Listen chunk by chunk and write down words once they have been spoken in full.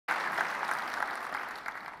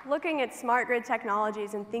Looking at smart grid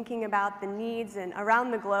technologies and thinking about the needs around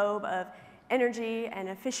the globe of energy and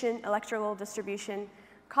efficient electrical distribution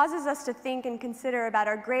causes us to think and consider about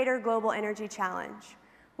our greater global energy challenge.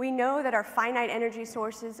 We know that our finite energy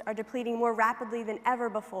sources are depleting more rapidly than ever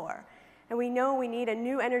before, and we know we need a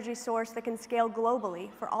new energy source that can scale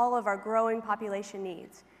globally for all of our growing population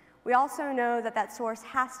needs. We also know that that source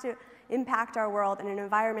has to impact our world in an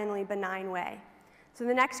environmentally benign way. So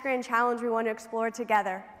the next grand challenge we want to explore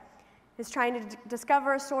together is trying to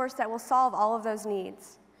discover a source that will solve all of those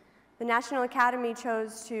needs. The National Academy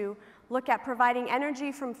chose to look at providing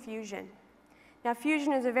energy from fusion. Now,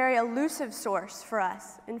 fusion is a very elusive source for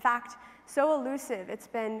us. In fact, so elusive,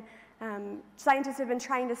 scientists have been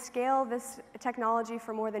trying to scale this technology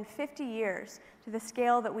for more than 50 years to the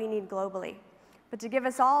scale that we need globally. But to give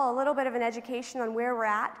us all a little bit of an education on where we're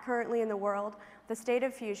at currently in the world, the state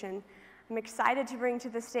of fusion, I'm excited to bring to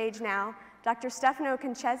the stage now Dr. Stefano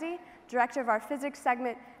Concesi, Director of our Physics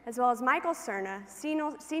segment, as well as Michael Cerna,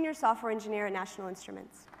 Senior Software Engineer at National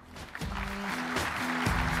Instruments.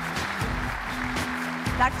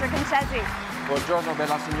 Dr. Concesi. Buongiorno,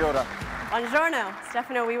 bella signora. Buongiorno.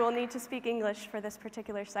 Stefano, we will need to speak English for this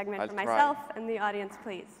particular segment for myself and the audience,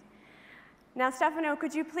 please. Now, Stefano,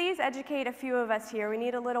 could you please educate a few of us here? We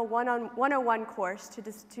need a little 101 course to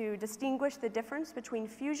distinguish the difference between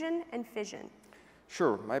fusion and fission.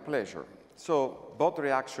 Sure, my pleasure. So both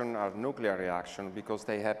reactions are nuclear reactions because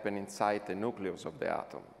they happen inside the nucleus of the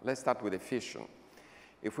atom. Let's start with the fission.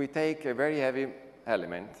 If we take a very heavy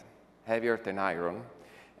element, heavier than iron,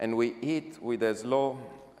 and we hit with a slow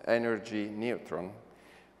energy neutron,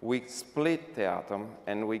 we split the atom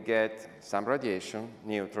and we get some radiation,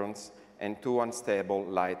 neutrons, and two unstable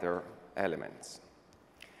lighter elements.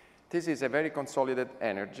 This is a very consolidated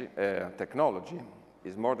technology.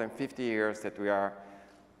 It's more than 50 years that we are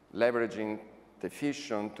leveraging the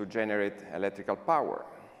fission to generate electrical power.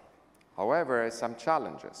 However, there are some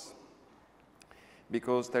challenges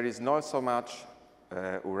because there is not so much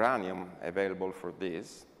uranium available for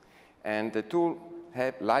this, and the two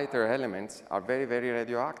lighter elements are very, very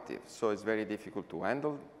radioactive, so it's very difficult to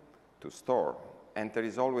handle, to store. And there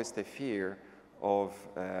is always the fear of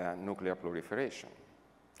nuclear proliferation.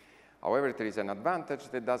 However, there is an advantage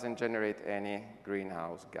that doesn't generate any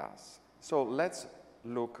greenhouse gas. So let's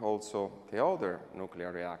look also the other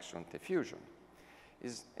nuclear reaction, the fusion.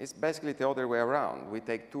 It's basically the other way around. We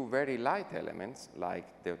take two very light elements,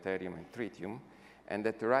 like deuterium and tritium, and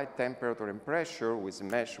at the right temperature and pressure, we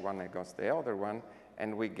smash one against the other one,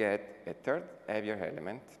 and we get a third heavier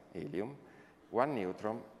element, helium, one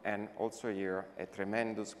neutron, and also here a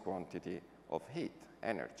tremendous quantity of heat,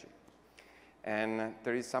 energy. And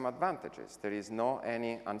there is some advantages. There is no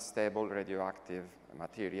any unstable radioactive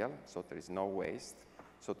material, so there is no waste,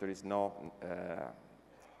 so there is no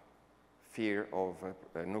fear of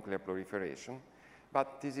nuclear proliferation.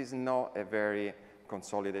 But this is not a very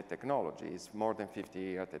consolidated technology. It's more than 50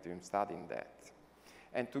 years that we've studying that.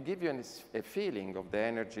 And to give you a feeling of the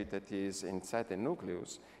energy that is inside the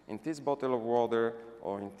nucleus, in this bottle of water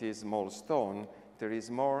or in this small stone, there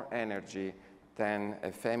is more energy than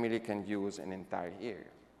a family can use an entire year.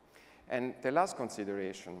 And the last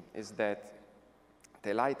consideration is that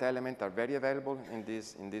the light elements are very available in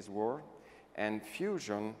this world, and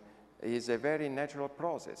fusion is a very natural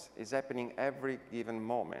process. It's happening every given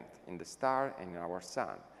moment in the star and in our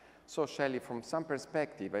sun. So, Shelley, from some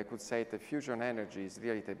perspective, I could say that fusion energy is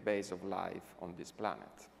really the base of life on this planet.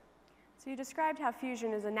 So you described how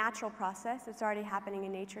fusion is a natural process. It's already happening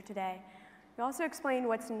in nature today. You also explained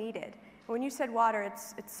what's needed. When you said water,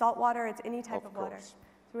 it's salt water, it's any type of water.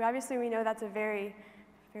 So obviously we know that's a very,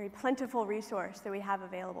 very plentiful resource that we have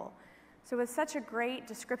available. So with such a great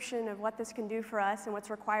description of what this can do for us and what's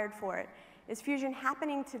required for it, is fusion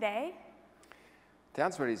happening today? The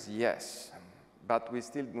answer is yes. But we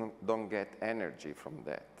still don't get energy from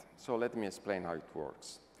that. So let me explain how it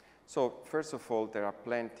works. So first of all, there are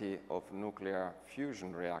plenty of nuclear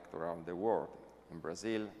fusion reactors around the world, in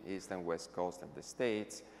Brazil, East and West Coast of the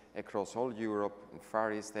States, across all Europe, in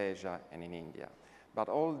Far East Asia, and in India. But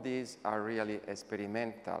all these are really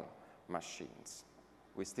experimental machines.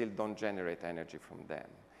 We still don't generate energy from them.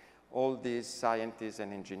 All these scientists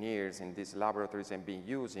and engineers in these laboratories have been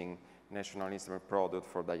using National Instrument product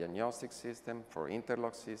for diagnostic system, for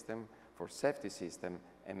interlock system, for safety system,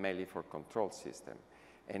 and mainly for control system.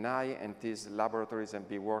 And I and these laboratories have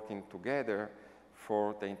been working together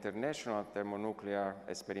for the International Thermonuclear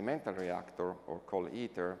Experimental Reactor, or called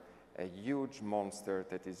ITER, a huge monster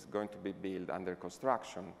that is going to be built under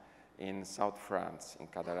construction in South France, in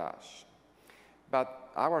Cadarache. But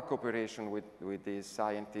our cooperation with these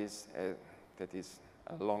scientists that is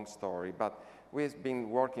a long story, but we've been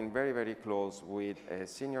working very, very close with a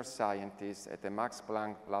senior scientist at the Max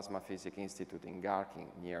Planck Plasma Physics Institute in Garching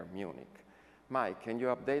near Munich. Mike, can you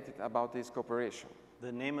update about this cooperation?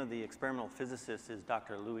 The name of the experimental physicist is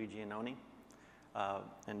Dr. Louis Giannoni.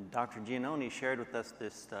 And Dr. Giannoni shared with us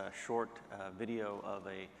this short video of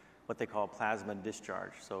what they call plasma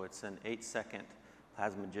discharge. So it's an 8-second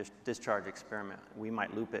plasma discharge experiment. We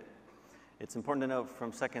might loop it. It's important to note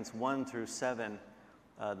from seconds 1 through 7,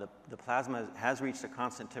 the plasma has reached a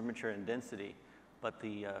constant temperature and density, but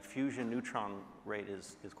the fusion neutron rate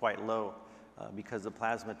is quite low because the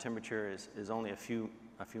plasma temperature is only a few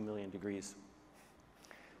million degrees.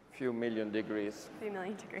 Few million degrees. Few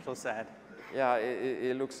million degrees. So sad. Yeah,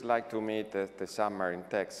 it looks like to me the summer in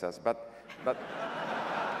Texas, but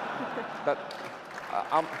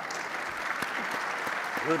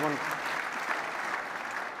Good one.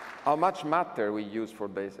 How much matter we use for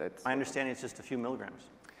this? My understanding is just a few milligrams.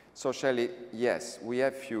 So Shelley, yes, we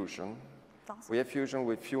have fusion. Awesome. We have fusion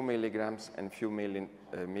with few milligrams and few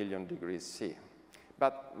million degrees C.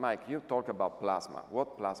 But Mike, you talk about plasma.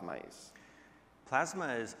 What plasma is?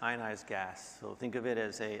 Plasma is ionized gas, so think of it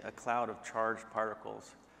as a cloud of charged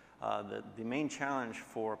particles. The main challenge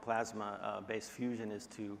for plasma-based fusion is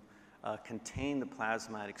to contain the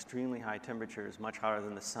plasma at extremely high temperatures, much higher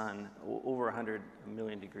than the sun, over 100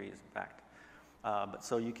 million degrees, in fact.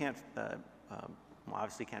 So you can't,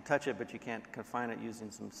 obviously can't touch it, but you can't confine it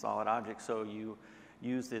using some solid object, so you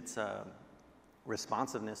use its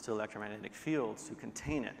responsiveness to electromagnetic fields to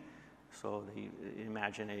contain it. So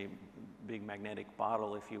imagine a big magnetic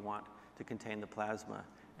bottle if you want to contain the plasma,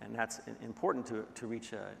 and that's important to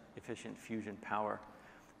reach efficient fusion power.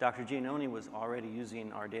 Dr. Giannoni was already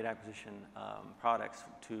using our data acquisition products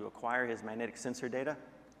to acquire his magnetic sensor data,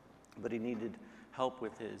 but he needed help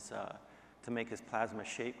with to make his plasma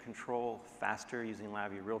shape control faster using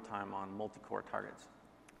LabVIEW real-time on multi-core targets.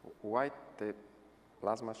 Why the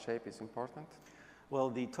plasma shape is important? Well,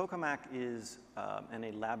 the tokamak is an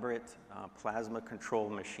elaborate plasma control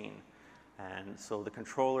machine. And so the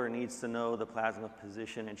controller needs to know the plasma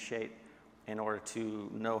position and shape in order to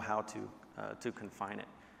know how to confine it.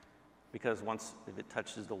 Because if it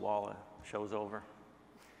touches the wall, it show's over.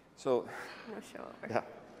 So, No show over. yeah.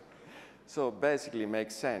 So basically it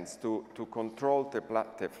makes sense to control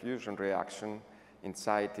the fusion reaction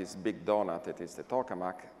inside this big donut that is the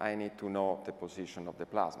tokamak. I need to know the position of the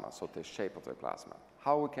plasma, so the shape of the plasma.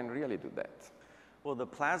 How we can really do that? Well, the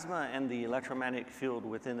plasma and the electromagnetic field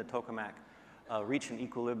within the tokamak reach an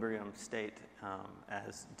equilibrium state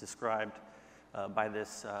as described by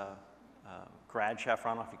this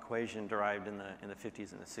Grad-Shafronov equation derived in the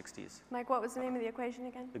 50s and the 60s. Mike, what was the name of the equation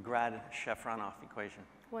again? The Grad-Shafronov equation.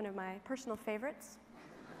 One of my personal favorites.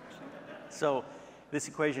 So this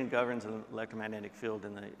equation governs an electromagnetic field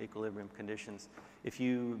in the equilibrium conditions. If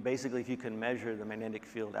you can measure the magnetic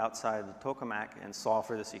field outside the tokamak and solve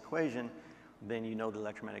for this equation, then you know the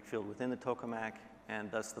electromagnetic field within the tokamak, and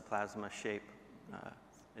thus the plasma shape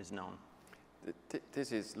is known.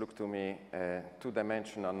 This is, look to me, a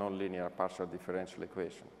two-dimensional nonlinear partial differential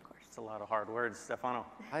equation. Of course, it's a lot of hard words, Stefano.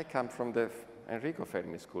 I come from the Enrico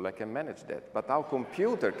Fermi school. I can manage that. But how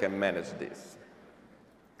computer can manage this?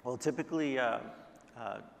 Well, typically,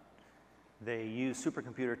 they use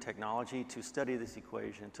supercomputer technology to study this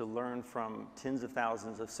equation, to learn from tens of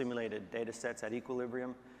thousands of simulated data sets at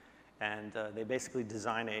equilibrium. And they basically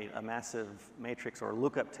design a massive matrix or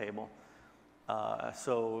lookup table.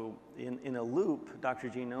 So in a loop, Dr.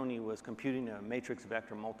 Giannoni was computing a matrix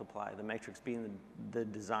vector multiply, the matrix being the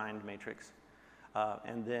designed matrix,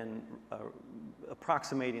 and then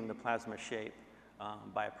approximating the plasma shape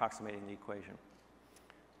by approximating the equation.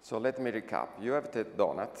 So let me recap. You have the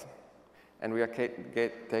donut, and we are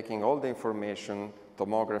taking all the information,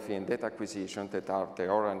 tomography and data acquisition that are the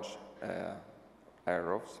orange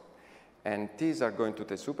arrows, and these are going to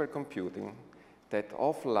the supercomputing that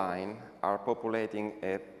offline are populating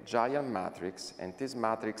a giant matrix, and this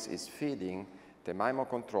matrix is feeding the MIMO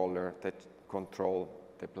controller that control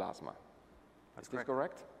the plasma. That's Is this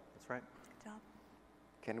correct? That's right. Good job.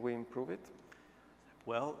 Can we improve it?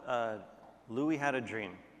 Well, Louis had a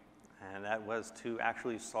dream, and that was to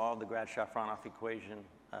actually solve the Grad-Shafronov equation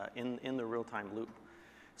in the real-time loop.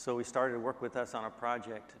 So we started to work with us on a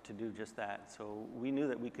project to do just that. So we knew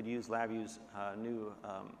that we could use LabVIEW's new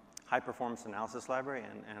high-performance analysis library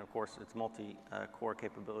and of course, its multi-core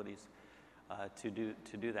capabilities to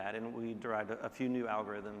do that. And we derived a few new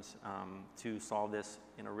algorithms to solve this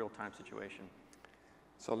in a real-time situation.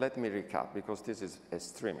 So let me recap, because this is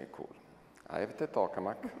extremely cool. I have the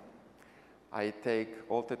tokamak. I take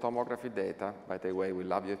all the tomography data. By the way, we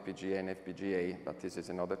love FPGA and FPGA, but this is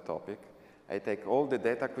another topic. I take all the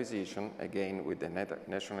data acquisition, again with the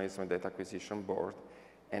National Instrument Data Acquisition Board,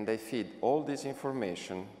 and I feed all this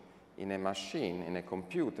information in a machine, in a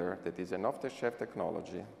computer that is an off-the-shelf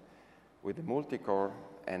technology with a multi-core,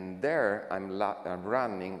 and there I'm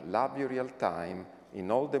running LabVIEW real-time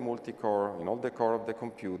in all the multi-core, in all the core of the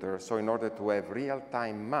computer, so in order to have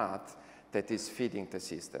real-time math that is feeding the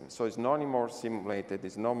system. So it's no more simulated,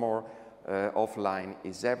 it's no more offline,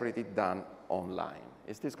 it's everything done online.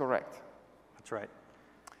 Is this correct? That's right.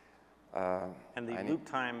 And the loop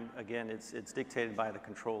time, again, it's dictated by the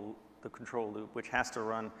control loop, which has to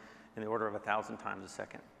run in the order of 1,000 times a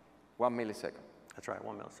second. 1 millisecond. That's right,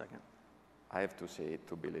 1 millisecond. I have to see it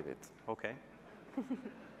to believe it. Okay.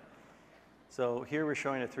 So here we're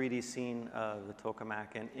showing a 3D scene of the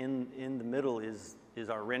tokamak, and in the middle is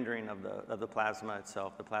our rendering of the plasma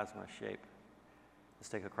itself, the plasma shape. Let's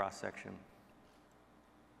take a cross section.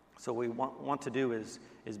 So what we want to do is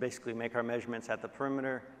basically make our measurements at the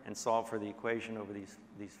perimeter and solve for the equation over these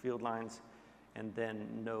field lines, and then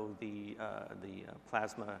know the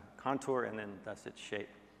plasma contour and then thus its shape.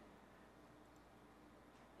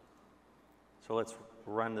 So let's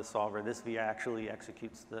run the solver. This VI actually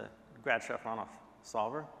executes the Grad-Schoch Ronoff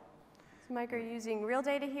solver. So Mike, are you using real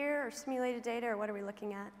data here or simulated data, or what are we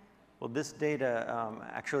looking at? Well, this data,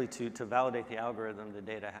 actually to validate the algorithm, the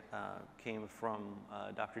data came from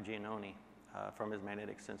Dr. Giannoni from his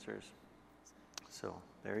magnetic sensors. So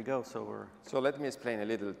there you go. So let me explain a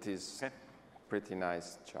little this pretty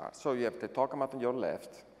nice chart. So you have the tokamak on your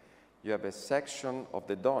left. You have a section of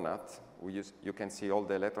the donut. You can see all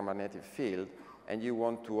the electromagnetic field, and you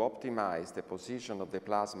want to optimize the position of the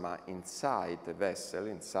plasma inside the vessel,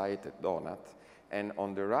 inside the donut. And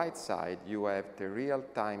on the right side, you have the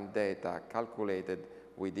real-time data calculated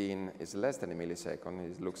within, it's less than a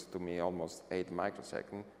millisecond. It looks to me almost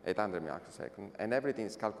 800 microseconds, and everything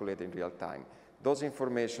is calculated in real time. Those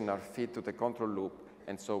information are fed to the control loop,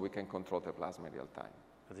 and so we can control the plasma in real time.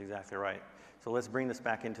 That's exactly right. So let's bring this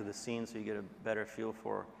back into the scene so you get a better feel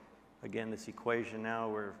for, again, this equation now.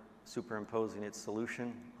 We're superimposing its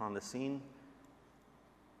solution on the scene.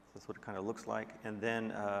 That's what it kind of looks like. And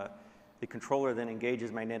then the controller then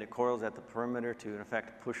engages magnetic coils at the perimeter to, in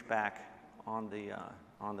effect, push back on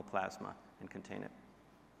the plasma and contain it.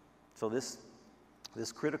 So this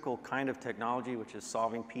critical kind of technology, which is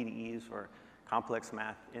solving PDEs or complex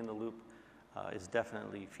math in the loop, is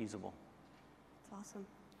definitely feasible. That's awesome.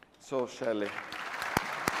 So, Shelley.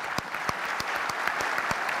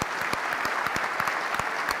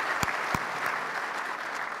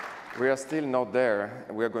 We are still not there.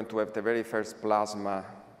 We are going to have the very first plasma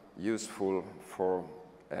useful for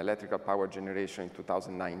electrical power generation in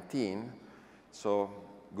 2019, so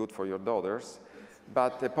good for your daughters.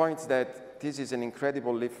 But the point is that this is an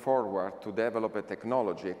incredible leap forward to develop a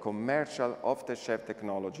technology, a commercial off-the-shelf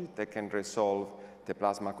technology that can resolve the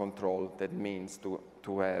plasma control. That means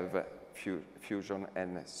to have fusion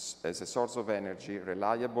and as a source of energy,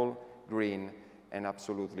 reliable, green, and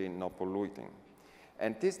absolutely not polluting.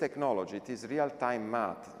 And this technology, this real-time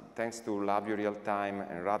math, thanks to LabVIEW real-time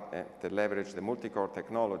and to leverage the multi-core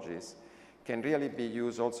technologies, can really be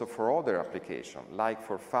used also for other applications, like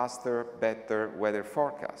for faster, better weather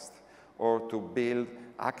forecast, or to build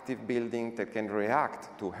active building that can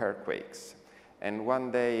react to earthquakes. And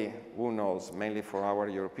one day, who knows, mainly for our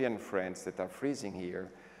European friends that are freezing here,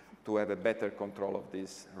 to have a better control of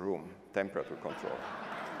this room, temperature control.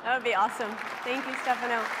 That would be awesome. Thank you,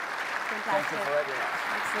 Stefano. Fantastic. Thank you for everything.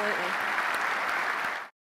 Absolutely.